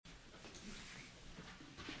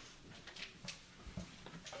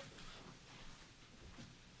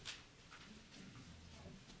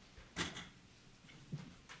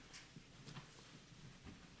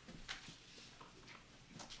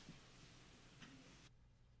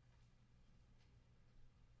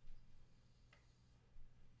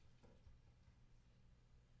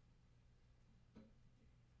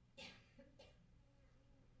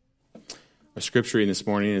Our scripture reading this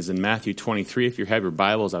morning is in Matthew 23. If you have your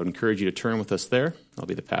Bibles, I would encourage you to turn with us there. That'll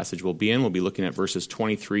be the passage we'll be in. We'll be looking at verses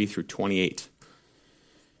 23 through 28.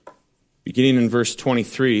 Beginning in verse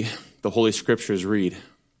 23, the Holy Scriptures read,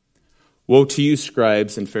 "Woe to you,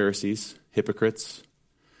 scribes and Pharisees, hypocrites!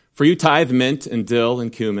 For you tithe mint and dill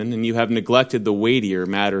and cumin, and you have neglected the weightier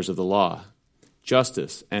matters of the law,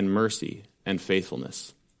 justice and mercy and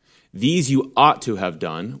faithfulness. These you ought to have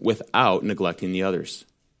done without neglecting the others.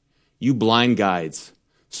 You blind guides,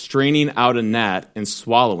 straining out a gnat and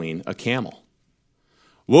swallowing a camel.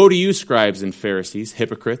 Woe to you, scribes and Pharisees,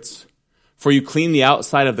 hypocrites! For you clean the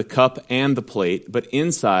outside of the cup and the plate, but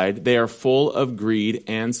inside they are full of greed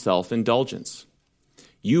and self-indulgence.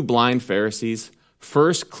 You blind Pharisees,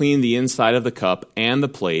 first clean the inside of the cup and the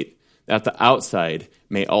plate, that the outside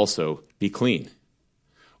may also be clean.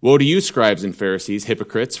 Woe to you, scribes and Pharisees,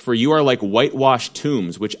 hypocrites, for you are like whitewashed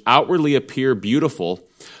tombs, which outwardly appear beautiful,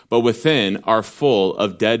 but within are full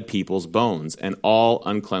of dead people's bones and all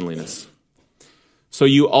uncleanliness. So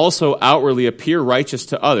you also outwardly appear righteous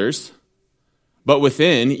to others, but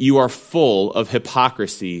within you are full of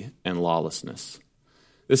hypocrisy and lawlessness."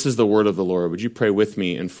 This is the word of the Lord. Would you pray with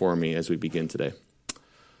me and for me as we begin today?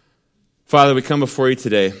 Father, we come before you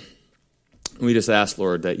today, and we just ask,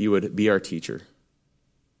 Lord, that you would be our teacher.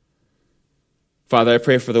 Father, I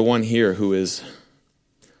pray for the one here who is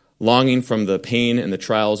longing from the pain and the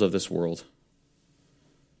trials of this world.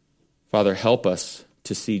 Father, help us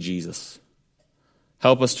to see Jesus.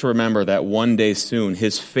 Help us to remember that one day soon,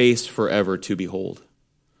 his face forever to behold.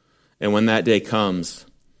 And when that day comes,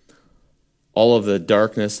 all of the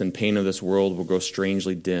darkness and pain of this world will grow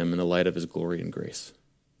strangely dim in the light of his glory and grace.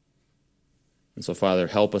 And so, Father,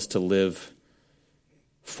 help us to live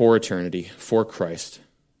for eternity, for Christ,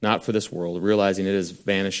 not for this world, realizing it is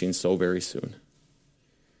vanishing so very soon.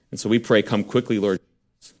 And so we pray, come quickly, Lord.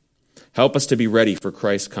 Help us to be ready for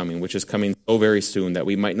Christ's coming, which is coming so very soon, that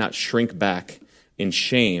we might not shrink back in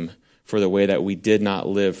shame for the way that we did not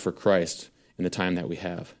live for Christ in the time that we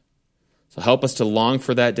have. So help us to long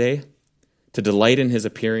for that day, to delight in his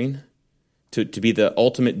appearing, to be the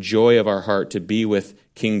ultimate joy of our heart, to be with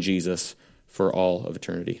King Jesus for all of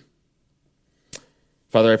eternity.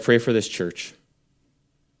 Father, I pray for this church.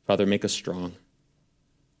 Father, make us strong.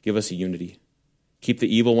 Give us unity. Keep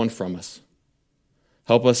the evil one from us.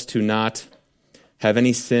 Help us to not have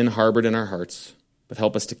any sin harbored in our hearts, but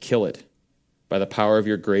help us to kill it by the power of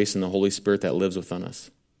your grace and the Holy Spirit that lives within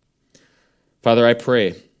us. Father, I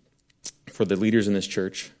pray for the leaders in this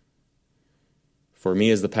church, for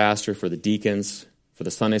me as the pastor, for the deacons, for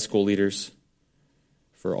the Sunday school leaders,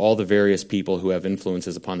 for all the various people who have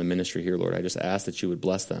influences upon the ministry here, Lord. I just ask that you would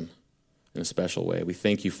bless them in a special way. We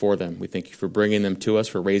thank you for them. We thank you for bringing them to us,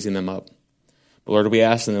 for raising them up. But Lord, we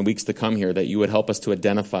ask in the weeks to come here that you would help us to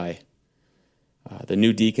identify the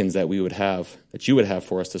new deacons that we would have, that you would have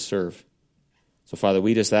for us to serve. So, Father,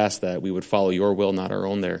 we just ask that we would follow your will, not our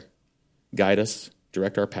own there. Guide us,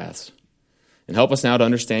 direct our paths. And help us now to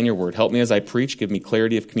understand your word. Help me as I preach. Give me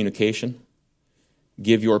clarity of communication.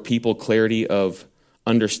 Give your people clarity of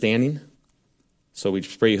understanding. So we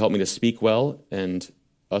just pray you help me to speak well and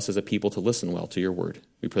us as a people to listen well to your word.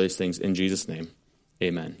 We pray these things in Jesus' name.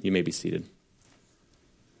 Amen. You may be seated.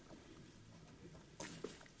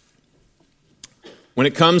 When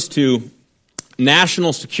it comes to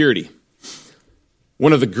national security,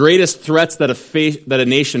 one of the greatest threats that a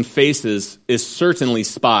nation faces is certainly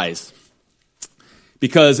spies.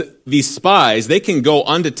 Because these spies, they can go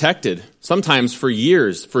undetected, sometimes for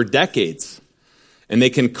years, for decades, and they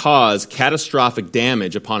can cause catastrophic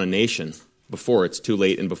damage upon a nation before it's too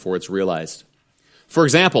late and before it's realized. For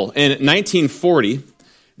example, in 1940,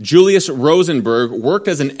 Julius Rosenberg worked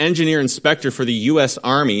as an engineer inspector for the U.S.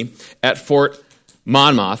 Army at Fort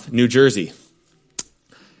Monmouth, New Jersey.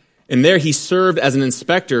 And there he served as an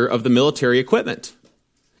inspector of the military equipment.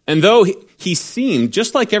 And though he seemed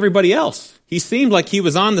just like everybody else, he seemed like he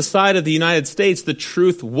was on the side of the United States, the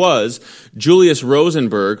truth was Julius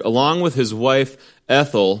Rosenberg, along with his wife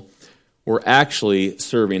Ethel, were actually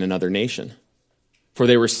serving another nation. For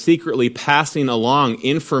they were secretly passing along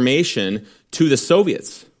information to the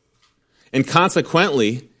Soviets. And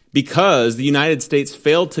consequently, because the United States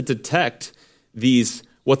failed to detect these,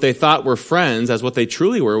 what they thought were friends as what they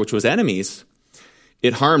truly were, which was enemies,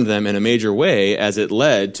 it harmed them in a major way as it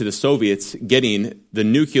led to the Soviets getting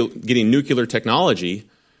nuclear technology,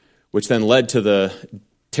 which then led to the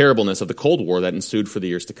terribleness of the Cold War that ensued for the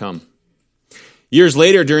years to come. Years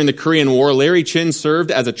later, during the Korean War, Larry Chin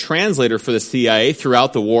served as a translator for the CIA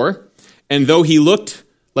throughout the war, and though he looked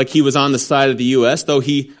like he was on the side of the U.S., though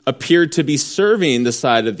he appeared to be serving the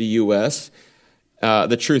side of the U.S.,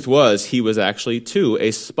 the truth was he was actually, too,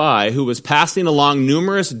 a spy who was passing along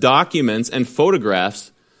numerous documents and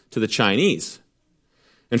photographs to the Chinese.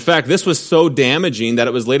 In fact, this was so damaging that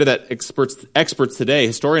it was later that experts today,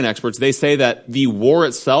 historian experts, they say that the war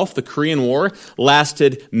itself, the Korean War,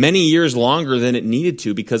 lasted many years longer than it needed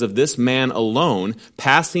to because of this man alone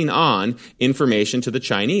passing on information to the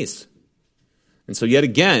Chinese. And so yet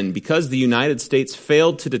again, because the United States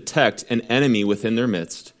failed to detect an enemy within their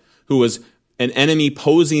midst, who was an enemy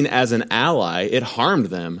posing as an ally, it harmed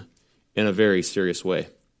them in a very serious way.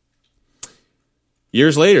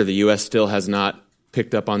 Years later, the U.S. still has not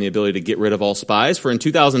picked up on the ability to get rid of all spies. For in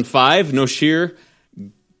 2005, Noshir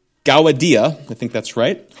Gawadia, I think that's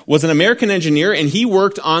right, was an American engineer, and he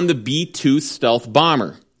worked on the B-2 stealth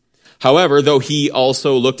bomber. However, though he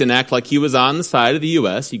also looked and acted like he was on the side of the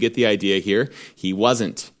U.S., you get the idea here, he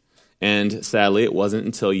wasn't. And sadly, it wasn't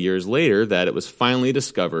until years later that it was finally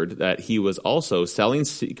discovered that he was also selling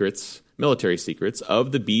secrets, military secrets,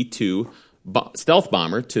 of the B-2 stealth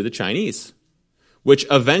bomber to the Chinese, which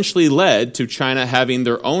eventually led to China having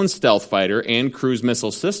their own stealth fighter and cruise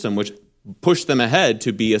missile system, which pushed them ahead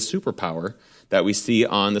to be a superpower that we see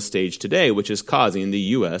on the stage today, which is causing the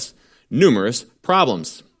U.S. numerous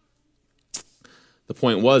problems. The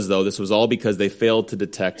point was, though, this was all because they failed to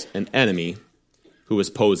detect an enemy who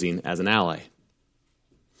was posing as an ally.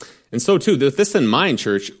 And so, too, with this in mind,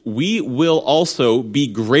 church, we will also be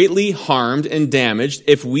greatly harmed and damaged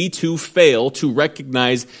if we, too, fail to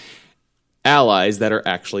recognize allies that are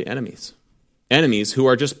actually enemies. Enemies who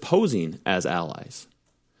are just posing as allies.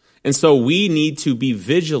 And so we need to be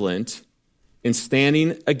vigilant in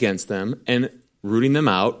standing against them and rooting them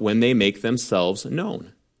out when they make themselves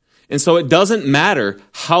known. And so it doesn't matter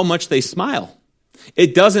how much they smile.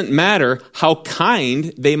 It doesn't matter how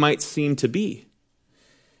kind they might seem to be.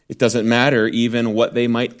 It doesn't matter even what they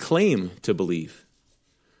might claim to believe.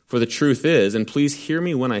 For the truth is, and please hear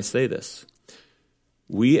me when I say this,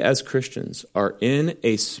 we as Christians are in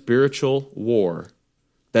a spiritual war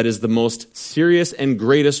that is the most serious and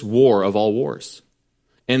greatest war of all wars.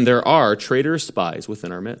 And there are traitorous spies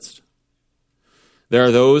within our midst. There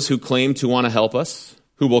are those who claim to want to help us,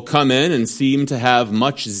 who will come in and seem to have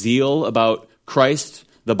much zeal about Christ,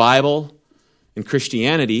 the Bible, and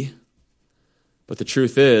Christianity. But the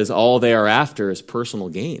truth is, all they are after is personal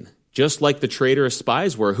gain. Just like the traitorous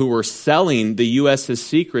spies were, who were selling the U.S.'s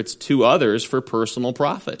secrets to others for personal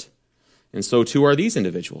profit. And so too are these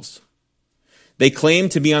individuals. They claim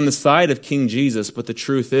to be on the side of King Jesus, but the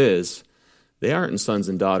truth is, they aren't sons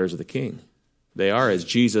and daughters of the King. They are, as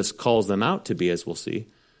Jesus calls them out to be, as we'll see,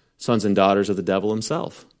 sons and daughters of the devil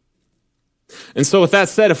himself. And so with that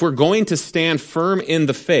said, if we're going to stand firm in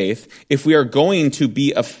the faith, if we are going to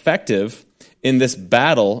be effective in this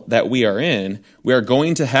battle that we are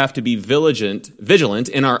going to have to be vigilant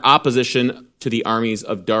in our opposition to the armies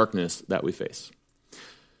of darkness that we face.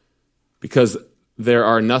 Because there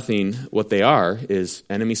are nothing, what they are is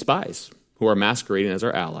enemy spies who are masquerading as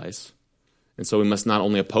our allies. And so we must not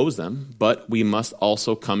only oppose them, but we must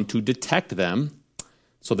also come to detect them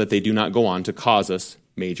so that they do not go on to cause us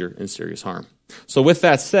major and serious harm. So with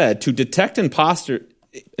that said, to detect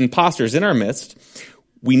imposters in our midst,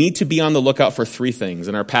 we need to be on the lookout for three things,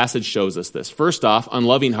 and our passage shows us this. First off,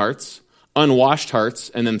 unloving hearts, unwashed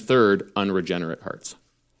hearts, and then third, unregenerate hearts.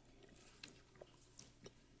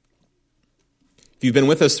 If you've been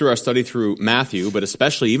with us through our study through Matthew, but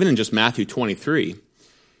especially even in just Matthew 23,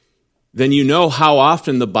 then you know how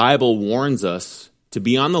often the Bible warns us to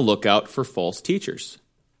be on the lookout for false teachers.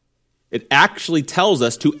 It actually tells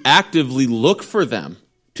us to actively look for them,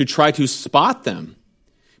 to try to spot them,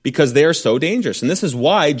 because they are so dangerous. And this is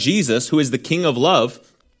why Jesus, who is the King of love,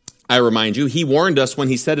 I remind you, he warned us when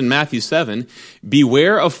he said in Matthew 7,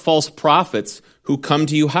 beware of false prophets who come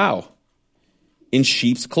to you how? In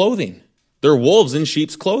sheep's clothing. They're wolves in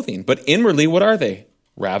sheep's clothing. But inwardly, what are they?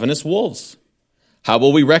 Ravenous wolves. How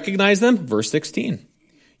will we recognize them? Verse 16.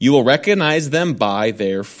 You will recognize them by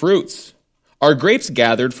their fruits. Are grapes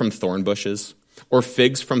gathered from thorn bushes or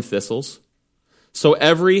figs from thistles? So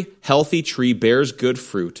every healthy tree bears good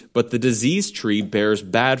fruit, but the diseased tree bears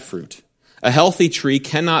bad fruit. A healthy tree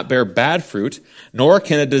cannot bear bad fruit, nor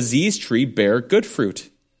can a diseased tree bear good fruit.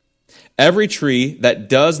 Every tree that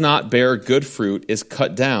does not bear good fruit is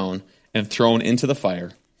cut down and thrown into the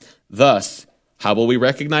fire. Thus, how will we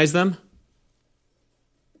recognize them?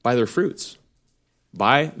 By their fruits.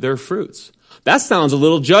 By their fruits. That sounds a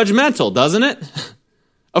little judgmental, doesn't it?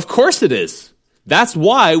 Of course it is. That's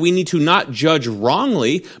why we need to not judge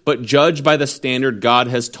wrongly, but judge by the standard God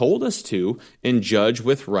has told us to, and judge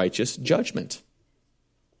with righteous judgment.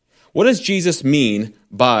 What does Jesus mean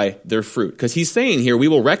by their fruit? Because he's saying here, we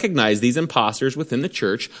will recognize these imposters within the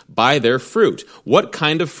church by their fruit. What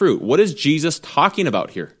kind of fruit? What is Jesus talking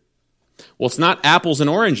about here? Well, it's not apples and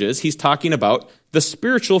oranges. He's talking about the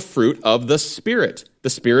spiritual fruit of the Spirit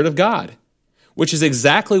of God, which is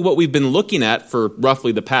exactly what we've been looking at for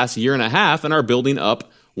roughly the past year and a half in our Building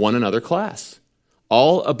Up One Another class.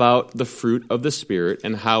 All about the fruit of the Spirit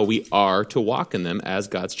and how we are to walk in them as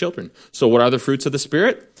God's children. So what are the fruits of the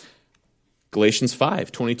Spirit? Galatians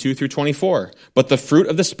 5, 22 through 24. But the fruit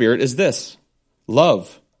of the Spirit is this: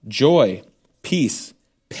 love, joy, peace,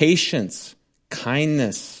 patience,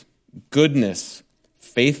 kindness, goodness,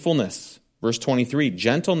 faithfulness. Verse 23,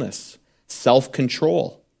 gentleness,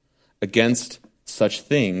 self-control. Against such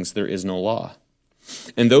things there is no law.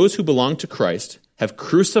 And those who belong to Christ have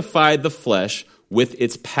crucified the flesh with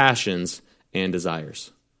its passions and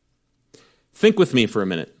desires. Think with me for a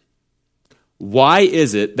minute. Why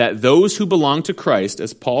is it that those who belong to Christ,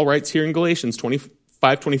 as Paul writes here in Galatians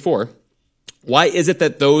 5:24, why is it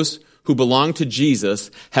that those who belong to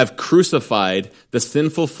Jesus have crucified the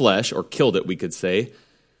sinful flesh, or killed it, we could say,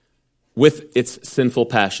 with its sinful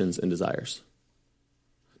passions and desires?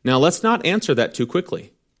 Now, let's not answer that too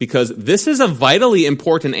quickly, because this is a vitally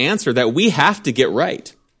important answer that we have to get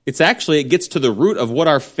right. It gets to the root of what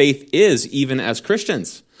our faith is, even as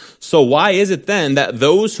Christians. So why is it then that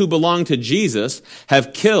those who belong to Jesus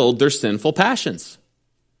have killed their sinful passions?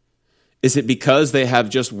 Is it because they have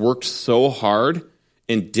just worked so hard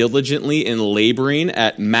and diligently and laboring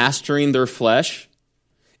at mastering their flesh?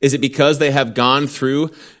 Is it because they have gone through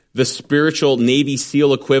the spiritual Navy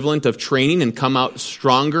SEAL equivalent of training and come out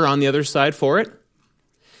stronger on the other side for it?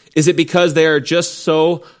 Is it because they are just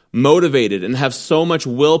so motivated and have so much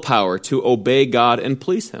willpower to obey God and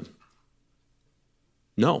please Him?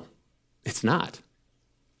 No, it's not.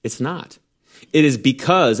 It's not. It is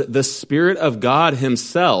because the Spirit of God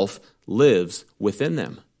Himself lives within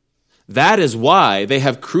them. That is why they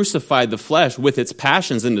have crucified the flesh with its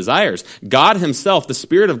passions and desires. God Himself, the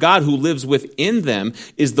Spirit of God who lives within them,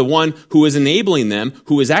 is the one who is enabling them,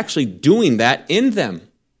 who is actually doing that in them.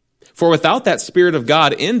 For without that Spirit of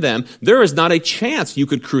God in them, there is not a chance you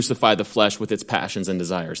could crucify the flesh with its passions and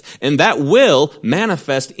desires. And that will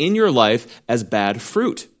manifest in your life as bad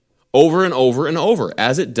fruit over and over and over,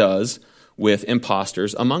 as it does with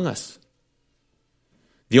imposters among us.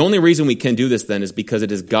 The only reason we can do this then is because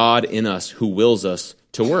it is God in us who wills us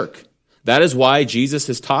to work. That is why Jesus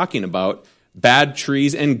is talking about bad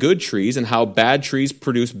trees and good trees, and how bad trees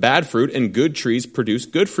produce bad fruit and good trees produce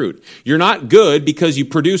good fruit. You're not good because you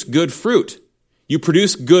produce good fruit. You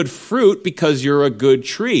produce good fruit because you're a good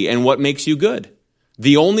tree. And what makes you good?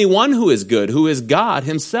 The only one who is good, who is God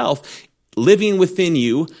Himself, living within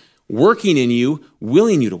you, working in you,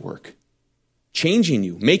 willing you to work, changing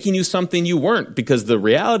you, making you something you weren't. Because the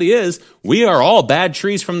reality is, we are all bad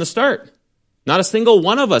trees from the start. Not a single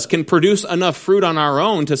one of us can produce enough fruit on our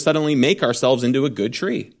own to suddenly make ourselves into a good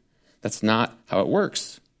tree. That's not how it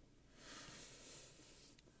works.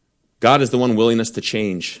 God is the one willing us to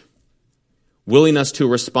change, willing us to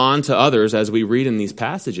respond to others, as we read in these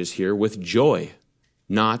passages here, with joy,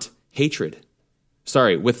 not hatred.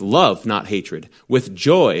 With love, not hatred. With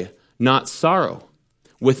joy, not sorrow.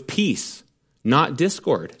 With peace, not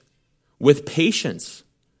discord. With patience,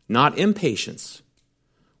 not impatience.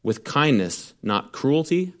 With kindness, not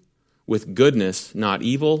cruelty. With goodness, not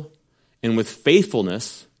evil. And with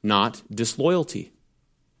faithfulness, not disloyalty.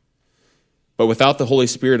 But without the Holy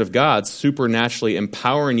Spirit of God supernaturally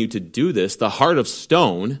empowering you to do this, the heart of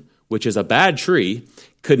stone, which is a bad tree,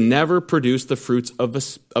 could never produce the fruits of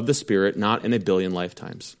the Spirit, not in a billion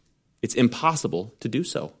lifetimes. It's impossible to do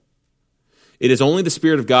so. It is only the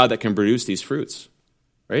Spirit of God that can produce these fruits,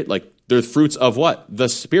 right? Like, they're fruits of what? The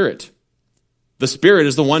Spirit. The Spirit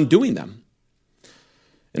is the one doing them.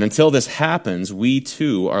 And until this happens, we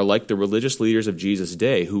too are like the religious leaders of Jesus'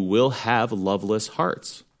 day, who will have loveless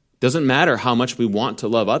hearts. Doesn't matter how much we want to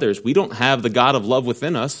love others. We don't have the God of love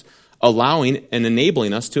within us, allowing and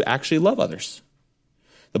enabling us to actually love others.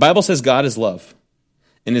 The Bible says God is love.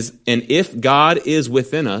 And if God is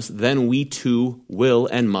within us, then we too will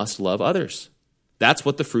and must love others. That's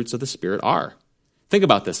what the fruits of the Spirit are. Think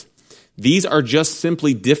about this. These are just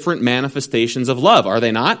simply different manifestations of love, are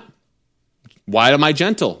they not? Why am I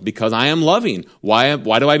gentle? Because I am loving. Why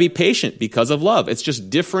do I be patient? Because of love. It's just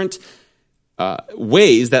different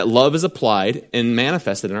ways that love is applied and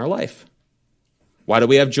manifested in our life. Why do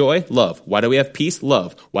we have joy? Love. Why do we have peace?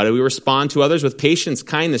 Love. Why do we respond to others with patience,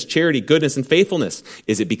 kindness, charity, goodness, and faithfulness?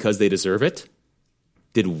 Is it because they deserve it?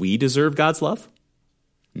 Did we deserve God's love?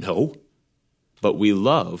 No. But we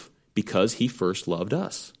love because He first loved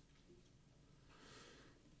us.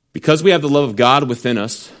 Because we have the love of God within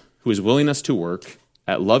us, who is willing us to work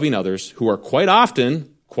at loving others who are quite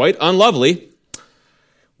often quite unlovely,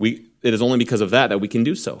 it is only because of that we can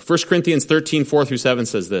do so. 1 Corinthians 13, 4-7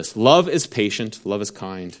 says this: love is patient, love is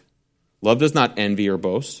kind. Love does not envy or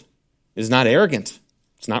boast. It is not arrogant.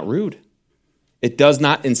 It's not rude. It does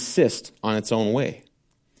not insist on its own way.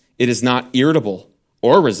 It is not irritable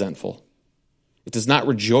or resentful. It does not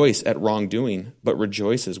rejoice at wrongdoing, but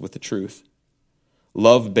rejoices with the truth.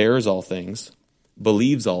 Love bears all things,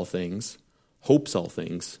 believes all things, hopes all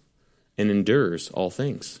things, and endures all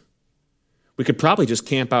things. We could probably just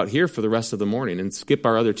camp out here for the rest of the morning and skip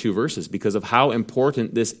our other two verses because of how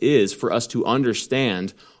important this is for us to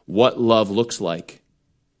understand what love looks like.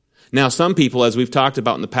 Now, some people, as we've talked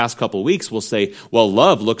about in the past couple of weeks, will say, well,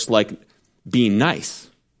 love looks like being nice.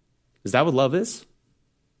 Is that what love is?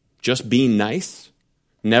 Just being nice?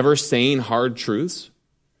 Never saying hard truths?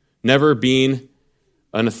 Never being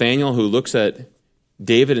a Nathaniel who looks at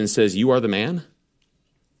David and says, you are the man?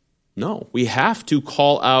 No, we have to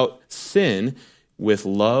call out sin with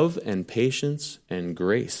love and patience and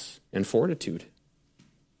grace and fortitude.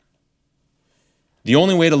 The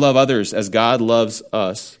only way to love others as God loves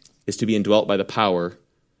us is to be indwelt by the power,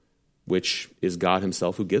 which is God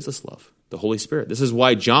himself who gives us love, the Holy Spirit. This is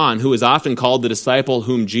why John, who is often called the disciple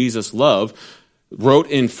whom Jesus loved, wrote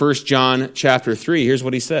in 1 John chapter 3, here's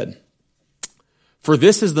what he said: "For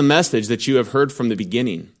this is the message that you have heard from the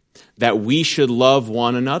beginning, that we should love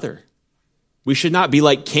one another. We should not be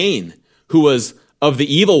like Cain, who was of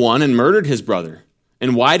the evil one and murdered his brother.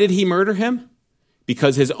 And why did he murder him?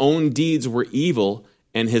 Because his own deeds were evil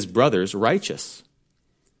and his brother's righteous.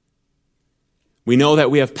 We know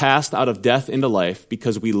that we have passed out of death into life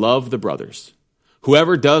because we love the brothers.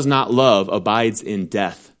 Whoever does not love abides in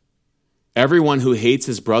death. Everyone who hates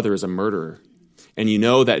his brother is a murderer, and you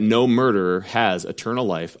know that no murderer has eternal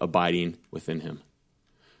life abiding within him."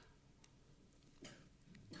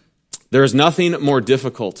 There is nothing more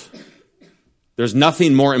difficult, there's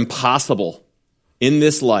nothing more impossible in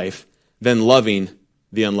this life than loving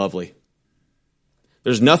the unlovely.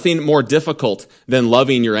 There's nothing more difficult than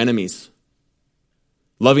loving your enemies,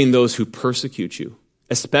 loving those who persecute you,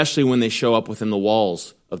 especially when they show up within the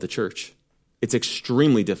walls of the church. It's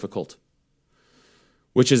extremely difficult,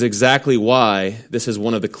 which is exactly why this is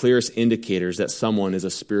one of the clearest indicators that someone is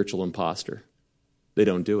a spiritual imposter. They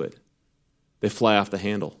don't do it. They fly off the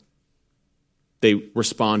handle. They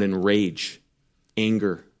respond in rage,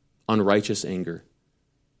 anger, unrighteous anger,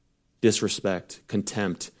 disrespect,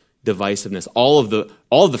 contempt, divisiveness, all of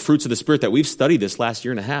the fruits of the Spirit that we've studied this last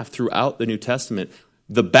year and a half throughout the New Testament,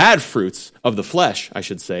 the bad fruits of the flesh, I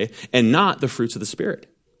should say, and not the fruits of the Spirit.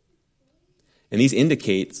 And these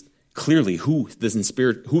indicate clearly who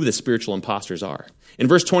the spiritual imposters are. In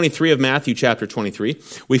verse 23 of Matthew chapter 23,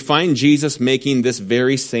 we find Jesus making this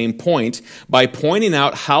very same point by pointing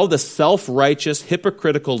out how the self-righteous,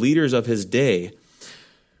 hypocritical leaders of his day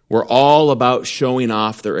were all about showing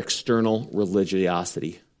off their external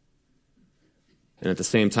religiosity. And at the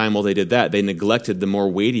same time, while they did that, they neglected the more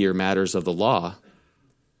weightier matters of the law,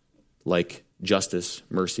 like justice,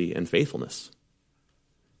 mercy, and faithfulness.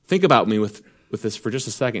 Think about me with this for just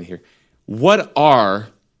a second here. What are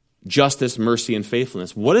justice, mercy, and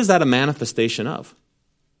faithfulness? What is that a manifestation of?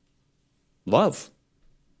 Love.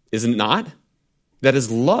 Is it not? That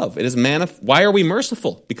is love. It is Why are we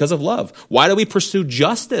merciful? Because of love. Why do we pursue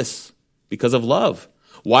justice? Because of love.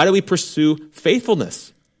 Why do we pursue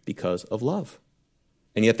faithfulness? Because of love.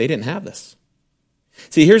 And yet they didn't have this.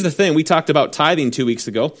 See, here's the thing. We talked about tithing 2 weeks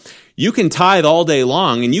ago. You can tithe all day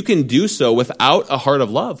long, and you can do so without a heart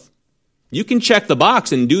of love. You can check the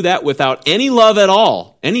box and do that without any love at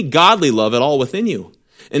all, any godly love at all within you.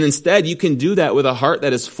 And instead, you can do that with a heart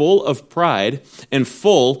that is full of pride and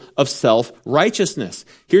full of self-righteousness.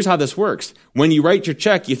 Here's how this works. When you write your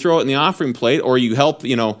check, you throw it in the offering plate, or you help,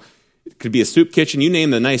 it could be a soup kitchen, you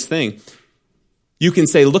name the nice thing. You can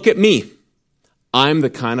say, look at me. I'm the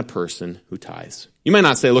kind of person who tithes. You might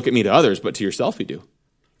not say, look at me to others, but to yourself you do.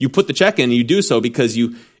 You put the check in, and you do so because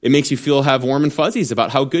it makes you have warm and fuzzies about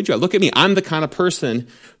how good you are. Look at me. I'm the kind of person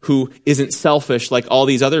who isn't selfish like all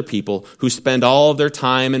these other people who spend all of their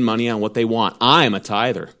time and money on what they want. I'm a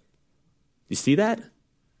tither. You see that?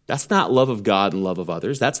 That's not love of God and love of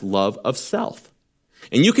others. That's love of self.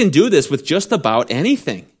 And you can do this with just about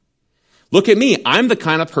anything. Look at me. I'm the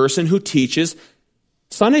kind of person who teaches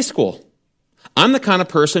Sunday school. I'm the kind of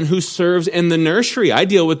person who serves in the nursery. I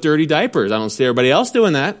deal with dirty diapers. I don't see everybody else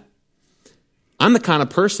doing that. I'm the kind of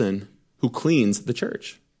person who cleans the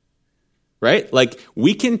church, right? Like,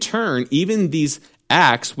 we can turn even these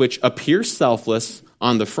acts which appear selfless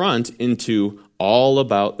on the front into all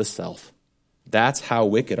about the self. That's how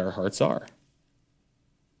wicked our hearts are.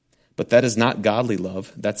 But that is not godly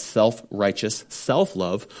love. That's self-righteous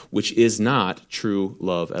self-love, which is not true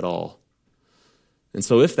love at all. And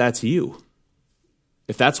so if that's you,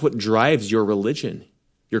 if that's what drives your religion,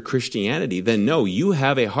 your Christianity, then no, you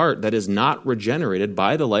have a heart that is not regenerated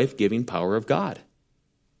by the life-giving power of God.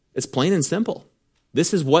 It's plain and simple.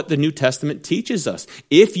 This is what the New Testament teaches us.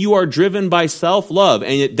 If you are driven by self-love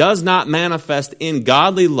and it does not manifest in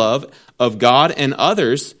godly love of God and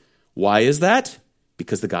others, why is that?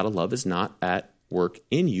 Because the God of love is not at work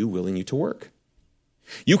in you, willing you to work.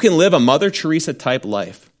 You can live a Mother Teresa type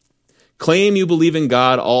life. Claim you believe in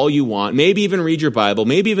God all you want, maybe even read your Bible,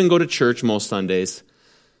 maybe even go to church most Sundays,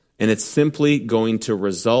 and it's simply going to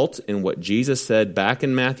result in what Jesus said back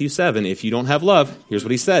in Matthew 7. If you don't have love, here's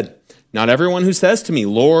what he said. Not everyone who says to me,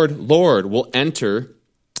 Lord, Lord, will enter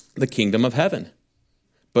the kingdom of heaven,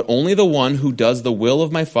 but only the one who does the will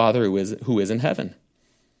of my Father who is in heaven.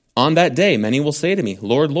 On that day, many will say to me,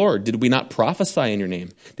 Lord, Lord, did we not prophesy in your name?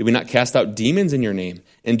 Did we not cast out demons in your name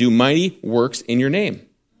and do mighty works in your name?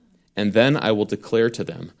 And then I will declare to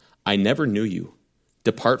them, I never knew you.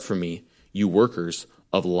 Depart from me, you workers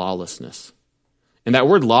of lawlessness. And that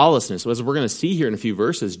word lawlessness, as we're going to see here in a few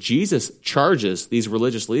verses, Jesus charges these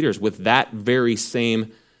religious leaders with that very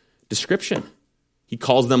same description. He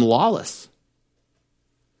calls them lawless.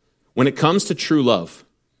 When it comes to true love,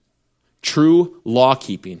 true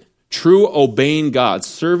law-keeping, true obeying God,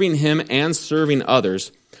 serving him and serving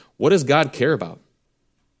others, what does God care about?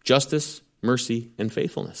 Justice, mercy, and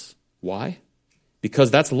faithfulness. Why?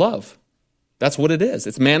 Because that's love. That's what it is.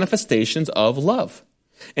 It's manifestations of love.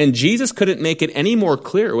 And Jesus couldn't make it any more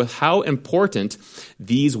clear with how important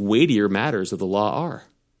these weightier matters of the law are,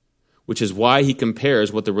 which is why he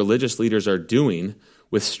compares what the religious leaders are doing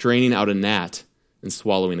with straining out a gnat and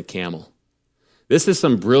swallowing a camel. This is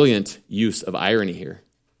some brilliant use of irony here.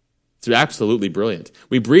 It's absolutely brilliant.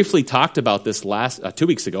 We briefly talked about this 2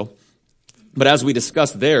 weeks ago, but as we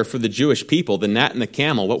discussed there, for the Jewish people, the gnat and the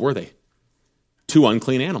camel, what were they? Two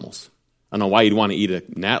unclean animals. I don't know why you'd want to eat a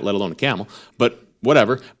gnat, let alone a camel, but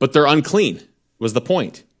whatever. But they're unclean, was the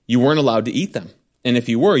point. You weren't allowed to eat them. And if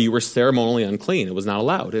you were ceremonially unclean. It was not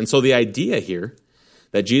allowed. And so the idea here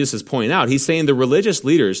that Jesus is pointing out, he's saying the religious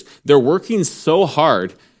leaders, they're working so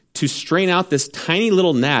hard to strain out this tiny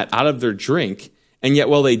little gnat out of their drink, and yet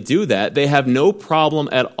while they do that, they have no problem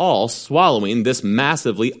at all swallowing this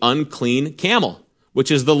massively unclean camel,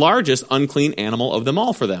 which is the largest unclean animal of them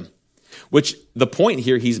all for them. Which the point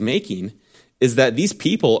here he's making is that these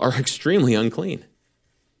people are extremely unclean.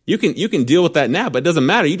 You can deal with that gnat, but it doesn't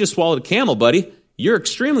matter. You just swallowed a camel, buddy. You're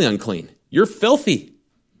extremely unclean. You're filthy.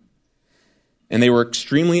 And they were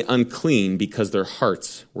extremely unclean because their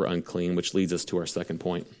hearts were unclean, which leads us to our second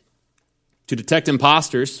point. To detect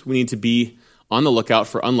imposters, we need to be on the lookout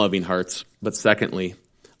for unloving hearts, but secondly,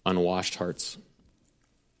 unwashed hearts.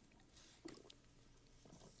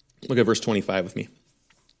 Look at verse 25 with me.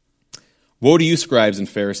 Woe to you, scribes and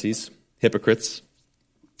Pharisees, hypocrites,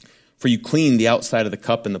 for you clean the outside of the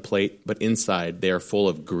cup and the plate, but inside they are full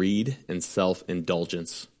of greed and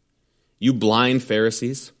self-indulgence. You blind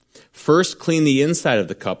Pharisees, first clean the inside of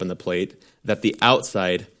the cup and the plate, that the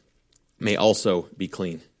outside may also be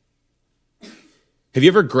clean. Have you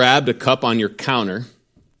ever grabbed a cup on your counter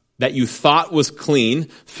that you thought was clean,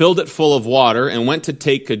 filled it full of water, and went to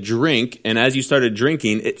take a drink, and as you started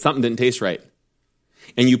drinking, something didn't taste right?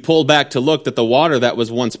 And you pulled back to look that the water that was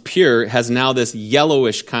once pure has now this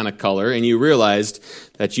yellowish kind of color, and you realized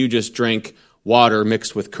that you just drank water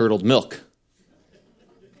mixed with curdled milk.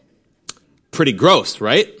 Pretty gross,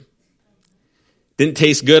 right? Didn't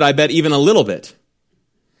taste good, I bet, even a little bit.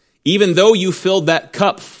 Even though you filled that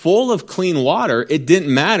cup full of clean water, it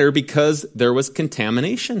didn't matter because there was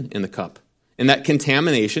contamination in the cup. And that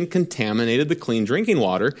contamination contaminated the clean drinking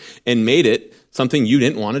water and made it something you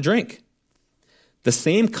didn't want to drink. The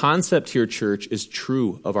same concept here, church, is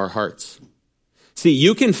true of our hearts. See,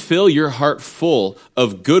 you can fill your heart full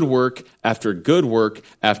of good work after good work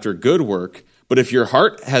after good work, but if your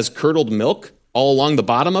heart has curdled milk all along the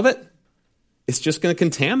bottom of it, it's just going to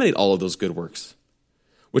contaminate all of those good works,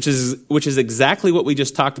 which is exactly what we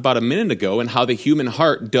just talked about a minute ago and how the human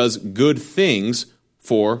heart does good things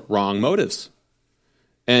for wrong motives.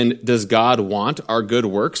 And does God want our good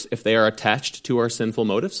works if they are attached to our sinful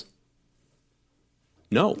motives?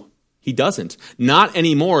 No, he doesn't. Not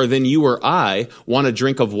any more than you or I want a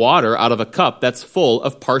drink of water out of a cup that's full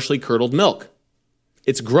of partially curdled milk.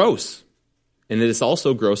 It's gross, and it is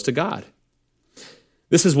also gross to God.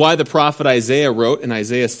 This is why the prophet Isaiah wrote in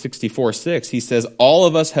Isaiah 64:6, he says, all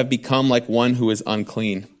of us have become like one who is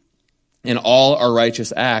unclean, and all our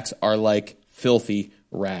righteous acts are like filthy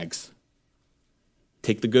rags.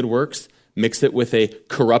 Take the good works, mix it with a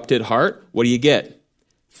corrupted heart. What do you get?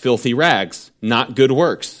 Filthy rags, not good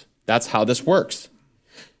works. That's how this works.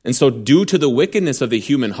 And so due to the wickedness of the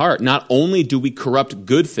human heart, not only do we corrupt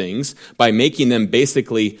good things by making them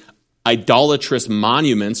basically idolatrous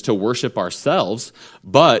monuments to worship ourselves,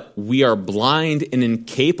 but we are blind and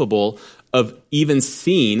incapable of even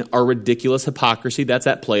seeing our ridiculous hypocrisy that's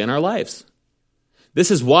at play in our lives. This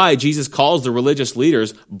is why Jesus calls the religious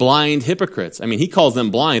leaders blind hypocrites. I mean, he calls them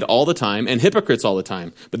blind all the time and hypocrites all the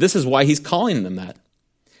time, but this is why he's calling them that.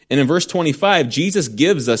 And in verse 25, Jesus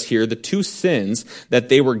gives us here the two sins that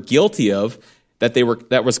they were guilty of,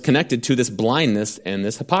 that was connected to this blindness and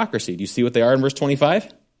this hypocrisy. Do you see what they are in verse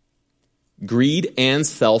 25? Greed and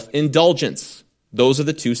self-indulgence. Those are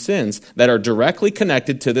the two sins that are directly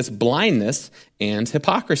connected to this blindness and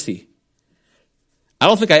hypocrisy. I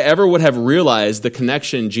don't think I ever would have realized the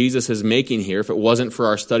connection Jesus is making here if it wasn't for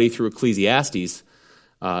our study through Ecclesiastes.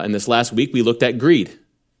 And this last week, we looked at greed.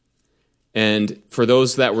 And for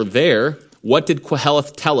those that were there, what did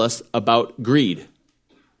Qoheleth tell us about greed?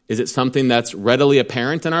 Is it something that's readily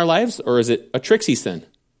apparent in our lives, or is it a tricksy sin?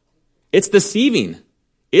 It's deceiving.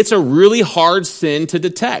 It's a really hard sin to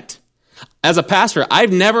detect. As a pastor,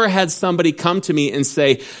 I've never had somebody come to me and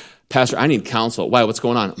say, Pastor, I need counsel. Why? What's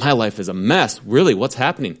going on? My life is a mess. Really, what's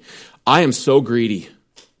happening? I am so greedy.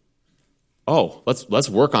 Oh, let's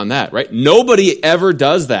work on that, right? Nobody ever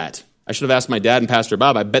does that. I should have asked my dad and Pastor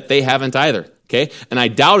Bob. I bet they haven't either, okay? And I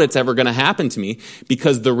doubt it's ever going to happen to me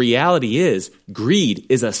because the reality is greed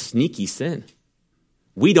is a sneaky sin.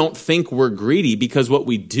 We don't think we're greedy because what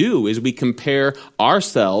we do is we compare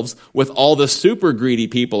ourselves with all the super greedy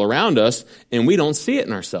people around us, and we don't see it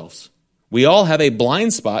in ourselves. We all have a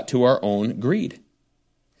blind spot to our own greed.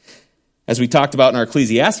 As we talked about in our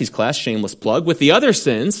Ecclesiastes class, shameless plug, with the other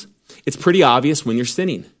sins, it's pretty obvious when you're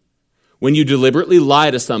sinning. When you deliberately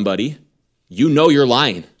lie to somebody, you know you're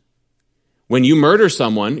lying. When you murder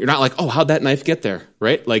someone, you're not like, oh, how'd that knife get there,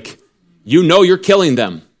 right? Like, you know you're killing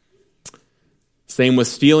them. Same with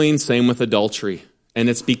stealing, same with adultery. And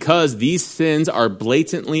it's because these sins are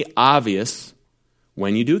blatantly obvious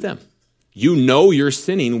when you do them. You know you're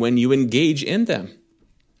sinning when you engage in them.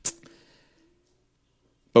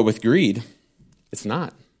 But with greed, it's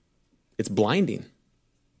not. It's blinding.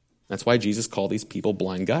 That's why Jesus called these people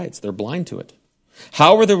blind guides. They're blind to it.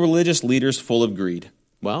 How were the religious leaders full of greed?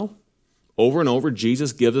 Well, over and over,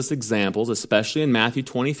 Jesus gives us examples, especially in Matthew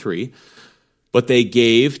 23, but they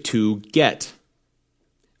gave to get.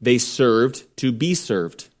 They served to be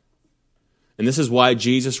served. And this is why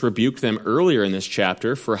Jesus rebuked them earlier in this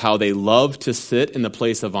chapter for how they loved to sit in the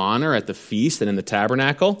place of honor at the feast and in the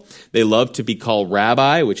tabernacle. They loved to be called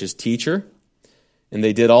rabbi, which is teacher. And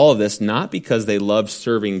they did all of this not because they loved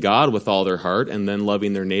serving God with all their heart and then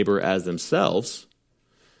loving their neighbor as themselves.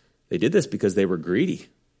 They did this because they were greedy.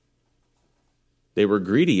 They were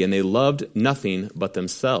greedy and they loved nothing but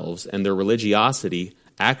themselves, and their religiosity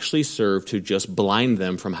actually served to just blind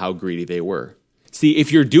them from how greedy they were. See,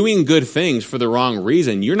 if you're doing good things for the wrong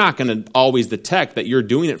reason, you're not going to always detect that you're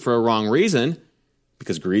doing it for a wrong reason,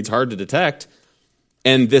 because greed's hard to detect.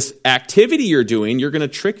 And this activity you're doing, you're going to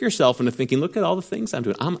trick yourself into thinking, look at all the things I'm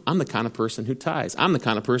doing. I'm the kind of person who tithes. I'm the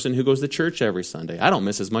kind of person who goes to church every Sunday. I don't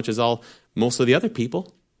miss as much as most of the other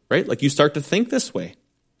people, right? Like, you start to think this way.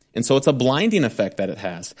 And so it's a blinding effect that it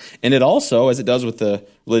has. And it also, as it does with the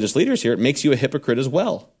religious leaders here, it makes you a hypocrite as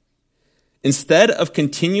well. Instead of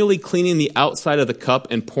continually cleaning the outside of the cup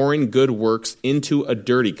and pouring good works into a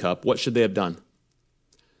dirty cup, what should they have done?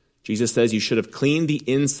 Jesus says you should have cleaned the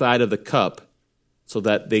inside of the cup so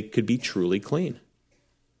that they could be truly clean.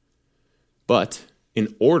 But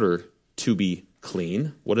in order to be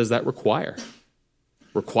clean, what does that require?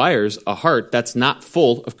 Requires a heart that's not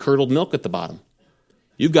full of curdled milk at the bottom.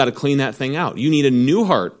 You've got to clean that thing out. You need a new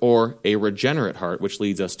heart, or a regenerate heart, which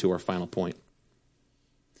leads us to our final point.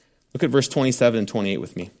 Look at verse 27 and 28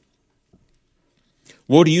 with me.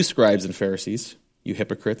 Woe to you, scribes and Pharisees, you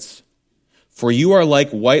hypocrites, for you are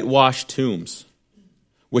like whitewashed tombs,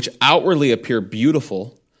 which outwardly appear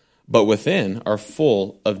beautiful, but within are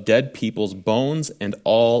full of dead people's bones and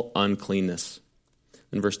all uncleanness.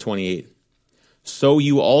 In verse 28, so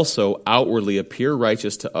you also outwardly appear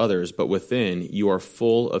righteous to others, but within you are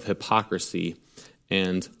full of hypocrisy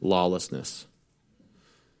and lawlessness.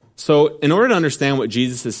 So in order to understand what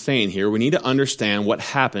Jesus is saying here, we need to understand what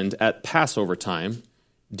happened at Passover time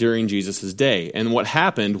during Jesus' day. And what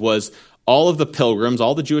happened was all of the pilgrims,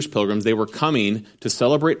 all the Jewish pilgrims, they were coming to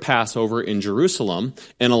celebrate Passover in Jerusalem.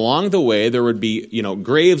 And along the way, there would be,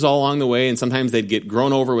 graves all along the way. And sometimes they'd get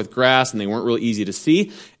grown over with grass and they weren't really easy to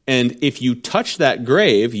see. And if you touch that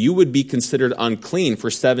grave, you would be considered unclean for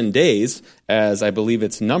 7 days, as I believe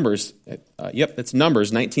it's Numbers. It's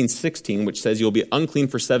Numbers 19:16, which says you'll be unclean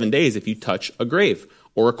for 7 days if you touch a grave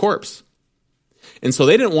or a corpse. And so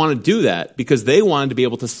they didn't want to do that because they wanted to be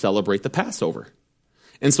able to celebrate the Passover.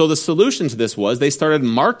 And so the solution to this was they started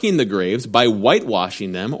marking the graves by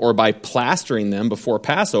whitewashing them or by plastering them before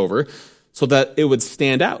Passover so that it would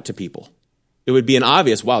stand out to people. It would be an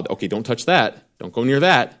obvious, wow, okay, don't touch that. Don't go near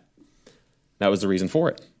that. That was the reason for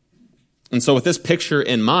it. And so with this picture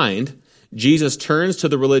in mind, Jesus turns to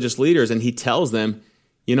the religious leaders and he tells them,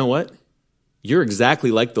 you know what? You're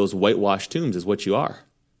exactly like those whitewashed tombs is what you are.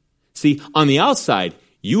 See, on the outside,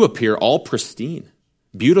 you appear all pristine,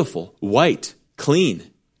 beautiful, white, clean.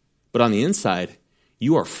 But on the inside,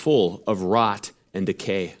 you are full of rot and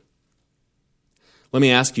decay. Let me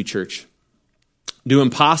ask you, church, do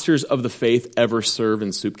imposters of the faith ever serve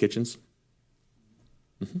in soup kitchens?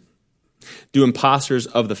 Mm-hmm. Do imposters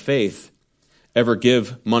of the faith ever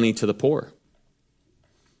give money to the poor?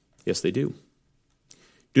 Yes, they do.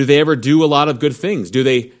 Do they ever do a lot of good things? Do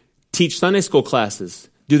they teach Sunday school classes?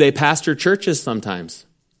 Do they pastor churches sometimes?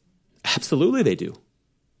 Absolutely they do.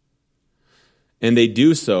 And they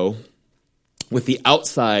do so with the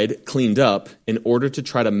outside cleaned up in order to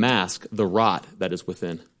try to mask the rot that is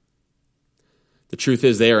within. The truth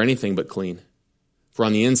is they are anything but clean. For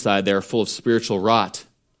on the inside they are full of spiritual rot,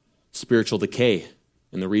 spiritual decay.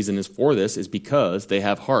 And the reason is for this is because they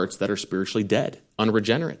have hearts that are spiritually dead,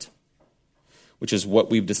 unregenerate. Which is what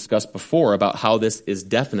we've discussed before about how this is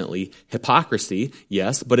definitely hypocrisy,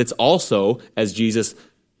 yes, but it's also, as Jesus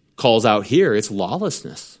calls out here, it's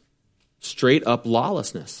lawlessness. Straight up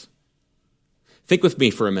lawlessness. Think with me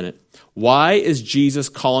for a minute. Why is Jesus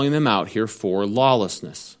calling them out here for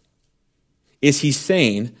lawlessness? Is he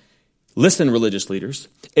saying, listen, religious leaders,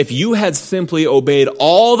 if you had simply obeyed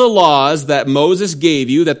all the laws that Moses gave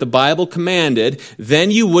you, that the Bible commanded, then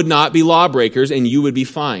you would not be lawbreakers and you would be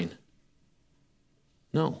fine?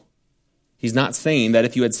 No. He's not saying that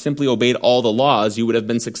if you had simply obeyed all the laws, you would have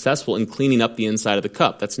been successful in cleaning up the inside of the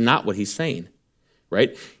cup. That's not what he's saying,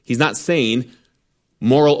 right? He's not saying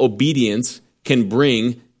moral obedience can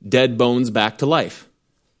bring dead bones back to life.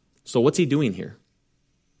 So what's he doing here?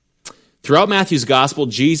 Throughout Matthew's gospel,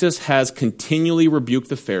 Jesus has continually rebuked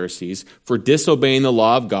the Pharisees for disobeying the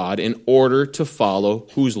law of God in order to follow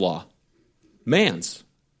whose law? Man's.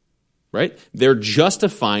 Right? They're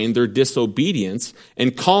justifying their disobedience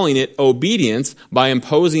and calling it obedience by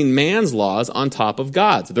imposing man's laws on top of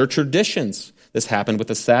God's. Their traditions. This happened with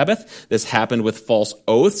the Sabbath. This happened with false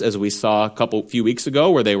oaths, as we saw a few weeks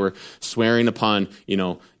ago, where they were swearing upon,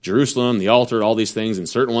 Jerusalem, the altar, all these things, and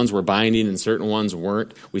certain ones were binding and certain ones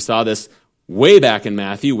weren't. We saw this way back in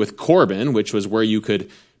Matthew with Corban, which was where you could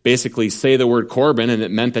basically say the word Corban, and it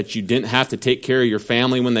meant that you didn't have to take care of your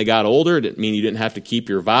family when they got older. It didn't mean you didn't have to keep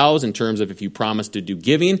your vows in terms of if you promised to do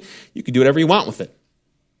giving. You could do whatever you want with it.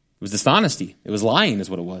 It was dishonesty. It was lying is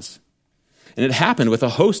what it was. And it happened with a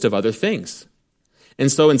host of other things.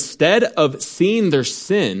 And so instead of seeing their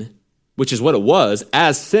sin, which is what it was,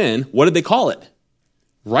 as sin, what did they call it?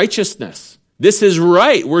 Righteousness. This is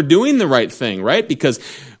right. We're doing the right thing, right? Because,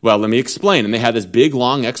 well, let me explain. And they had this big,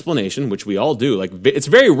 long explanation, which we all do. Like, it's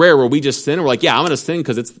very rare where we just sin and we're like, yeah, I'm going to sin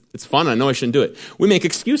because it's fun. I know I shouldn't do it. We make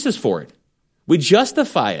excuses for it. We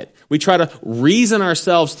justify it. We try to reason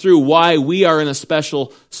ourselves through why we are in a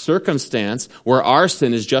special circumstance where our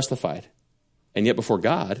sin is justified. And yet before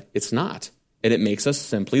God, it's not. And it makes us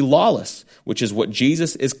simply lawless, which is what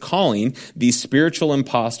Jesus is calling these spiritual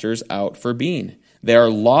imposters out for being. They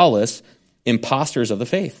are lawless imposters of the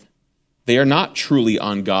faith. They are not truly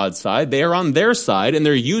on God's side. They are on their side, and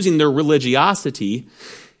they're using their religiosity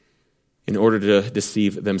in order to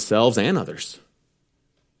deceive themselves and others.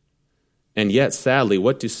 And yet, sadly,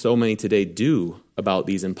 what do so many today do about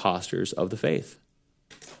these imposters of the faith?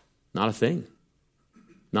 Not a thing.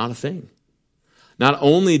 Not a thing. Not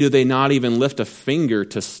only do they not even lift a finger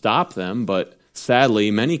to stop them, but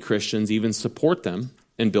sadly, many Christians even support them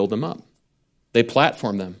and build them up. They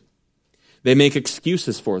platform them. They make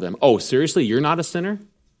excuses for them. Oh, seriously, you're not a sinner?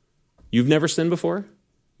 You've never sinned before?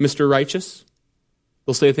 Mr. Righteous?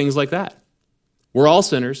 They'll say things like that. We're all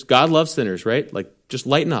sinners. God loves sinners, right? Like, just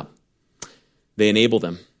lighten up. They enable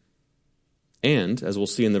them. And, as we'll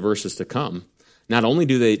see in the verses to come, not only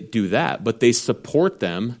do they do that, but they support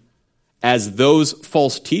them as those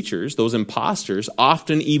false teachers, those imposters,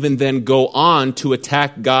 often even then go on to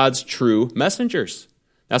attack God's true messengers.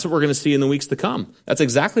 That's what we're going to see in the weeks to come. That's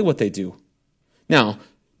exactly what they do. Now,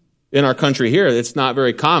 in our country here, it's not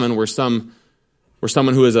very common where someone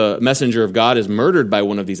who is a messenger of God is murdered by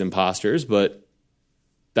one of these imposters, but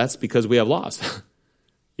that's because we have laws.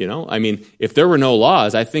 If there were no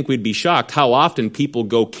laws, I think we'd be shocked how often people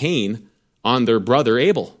go Cain on their brother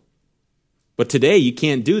Abel. But today, you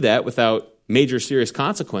can't do that without major serious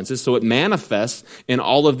consequences, so it manifests in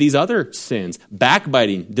all of these other sins: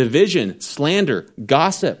 backbiting, division, slander,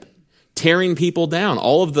 gossip, tearing people down,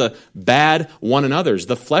 all of the bad one another's,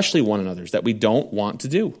 the fleshly one another's that we don't want to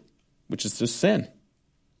do, which is just sin.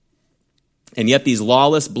 And yet these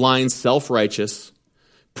lawless, blind, self-righteous,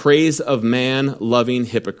 praise of man loving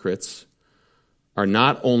hypocrites are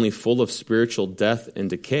not only full of spiritual death and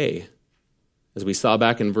decay. As we saw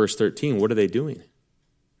back in verse 13, what are they doing?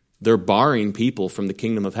 They're barring people from the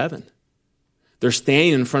kingdom of heaven. They're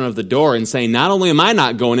standing in front of the door and saying, not only am I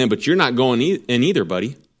not going in, but you're not going in either,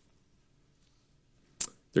 buddy.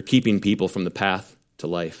 They're keeping people from the path to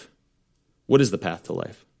life. What is the path to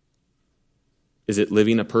life? Is it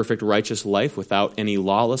living a perfect, righteous life without any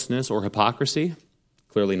lawlessness or hypocrisy?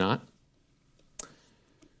 Clearly not.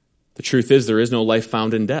 The truth is, there is no life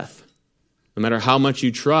found in death. No matter how much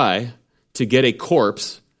you try to get a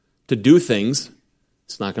corpse to do things,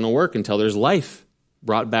 it's not going to work until there's life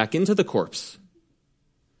brought back into the corpse.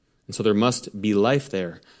 And so there must be life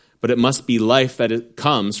there. But it must be life that it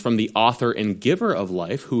comes from the author and giver of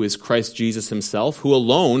life, who is Christ Jesus himself, who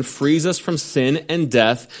alone frees us from sin and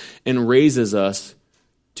death and raises us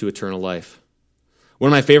to eternal life. One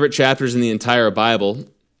of my favorite chapters in the entire Bible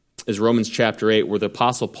is Romans chapter 8, where the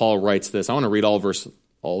Apostle Paul writes this. I want to read all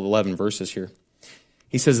 11 verses here.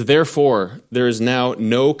 He says, "Therefore, there is now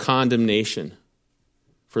no condemnation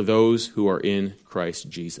for those who are in Christ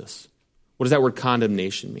Jesus." What does that word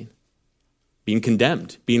condemnation mean? Being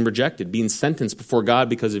condemned, being rejected, being sentenced before God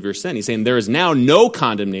because of your sin. He's saying there is now no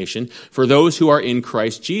condemnation for those who are in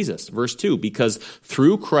Christ Jesus. Verse 2, because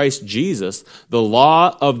through Christ Jesus, the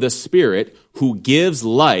law of the Spirit who gives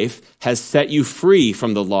life has set you free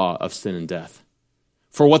from the law of sin and death.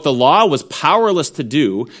 For what the law was powerless to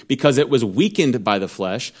do because it was weakened by the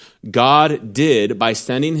flesh, God did by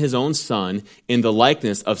sending his own Son in the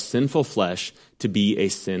likeness of sinful flesh to be a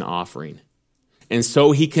sin offering. And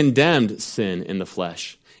so he condemned sin in the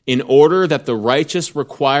flesh, in order that the righteous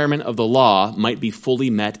requirement of the law might be fully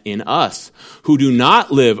met in us, who do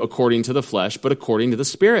not live according to the flesh, but according to the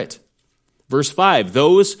Spirit. Verse 5,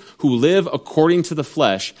 those who live according to the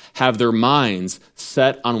flesh have their minds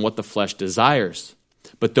set on what the flesh desires.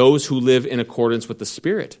 But those who live in accordance with the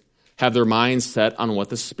Spirit have their minds set on what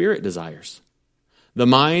the Spirit desires. The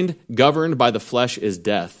mind governed by the flesh is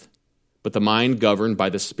death, but the mind governed by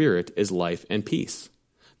the Spirit is life and peace.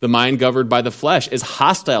 The mind governed by the flesh is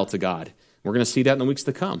hostile to God. We're going to see that in the weeks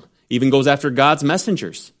to come. Even goes after God's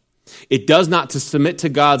messengers. It does not to submit to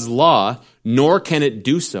God's law, nor can it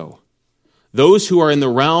do so. Those who are in the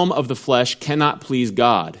realm of the flesh cannot please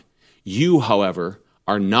God. You, however,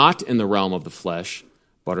 are not in the realm of the flesh,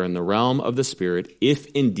 but are in the realm of the Spirit, if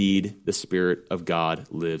indeed the Spirit of God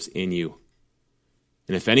lives in you.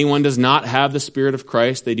 And if anyone does not have the Spirit of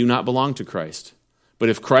Christ, they do not belong to Christ. But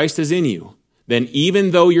if Christ is in you, then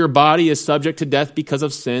even though your body is subject to death because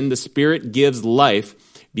of sin, the Spirit gives life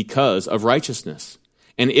because of righteousness.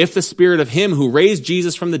 And if the Spirit of him who raised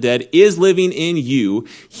Jesus from the dead is living in you,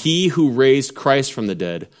 he who raised Christ from the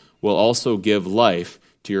dead will also give life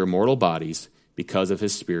to your mortal bodies because of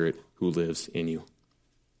his Spirit who lives in you.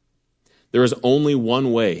 There is only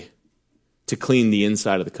one way to clean the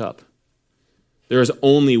inside of the cup. There is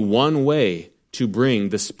only one way to bring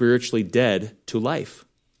the spiritually dead to life.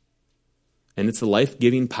 And it's the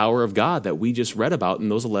life-giving power of God that we just read about in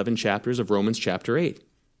those 11 chapters of Romans chapter 8.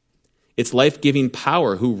 It's life-giving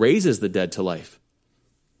power who raises the dead to life.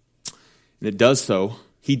 And it does so,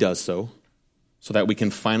 he does so that we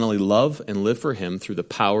can finally love and live for him through the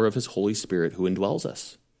power of his Holy Spirit who indwells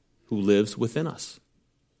us, who lives within us.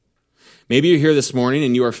 Maybe you're here this morning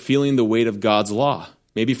and you are feeling the weight of God's law.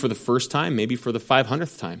 Maybe for the first time, maybe for the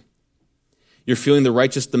 500th time. You're feeling the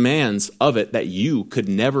righteous demands of it that you could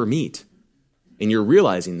never meet. And you're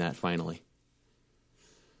realizing that finally.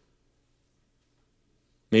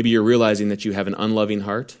 Maybe you're realizing that you have an unloving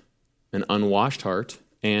heart, an unwashed heart,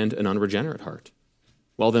 and an unregenerate heart.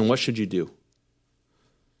 Well, then what should you do?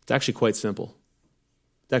 It's actually quite simple.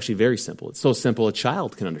 It's actually very simple. It's so simple a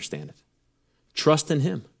child can understand it. Trust in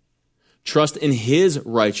him. Trust in his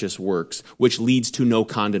righteous works, which leads to no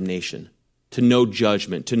condemnation, to no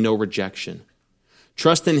judgment, to no rejection.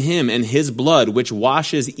 Trust in him and his blood, which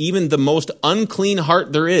washes even the most unclean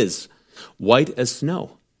heart there is, white as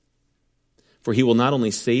snow. For he will not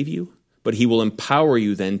only save you, but he will empower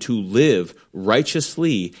you then to live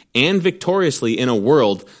righteously and victoriously in a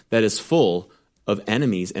world that is full of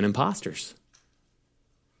enemies and imposters.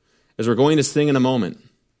 As we're going to sing in a moment,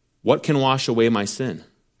 what can wash away my sin?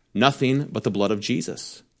 Nothing but the blood of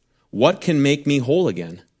Jesus. What can make me whole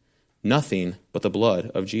again? Nothing but the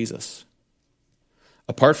blood of Jesus.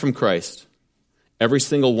 Apart from Christ, every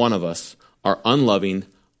single one of us are unloving,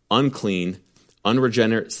 unclean,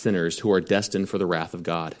 unregenerate sinners who are destined for the wrath of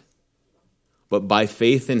God. But by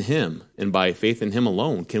faith in him, and by faith in him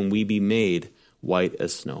alone, can we be made white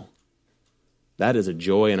as snow. That is a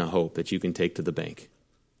joy and a hope that you can take to the bank.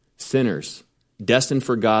 Sinners, destined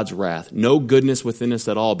for God's wrath, no goodness within us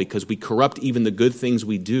at all because we corrupt even the good things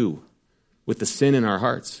we do with the sin in our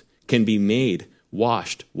hearts, can be made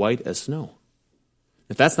washed white as snow.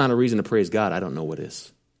 If that's not a reason to praise God, I don't know what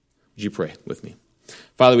is. Would you pray with me?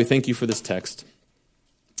 Father, we thank you for this text.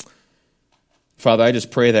 Father, I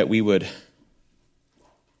just pray that we would,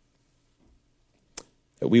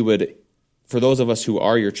 for those of us who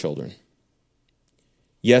are your children,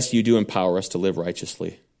 yes, you do empower us to live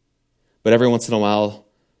righteously. But every once in a while,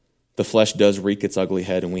 the flesh does wreak its ugly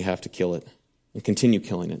head and we have to kill it and continue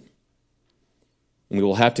killing it. And we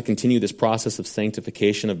will have to continue this process of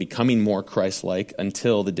sanctification, of becoming more Christ-like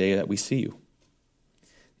until the day that we see you.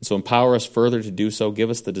 And so empower us further to do so. Give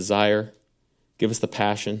us the desire. Give us the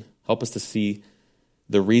passion. Help us to see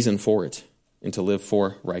the reason for it and to live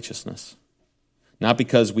for righteousness. Not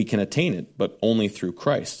because we can attain it, but only through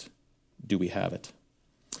Christ do we have it.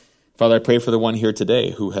 Father, I pray for the one here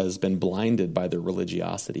today who has been blinded by their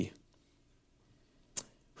religiosity,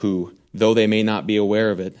 who, though they may not be aware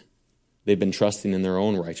of it, they've been trusting in their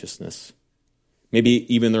own righteousness.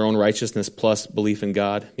 Maybe even their own righteousness plus belief in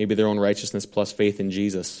God. Maybe their own righteousness plus faith in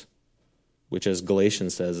Jesus, which, as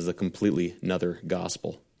Galatians says, is a completely another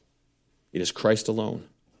gospel. It is Christ alone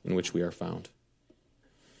in which we are found.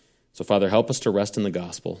 So, Father, help us to rest in the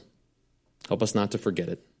gospel. Help us not to forget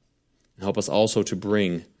it. And help us also to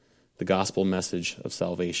bring the gospel message of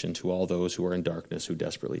salvation to all those who are in darkness who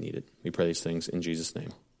desperately need it. We pray these things in Jesus' name.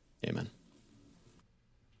 Amen.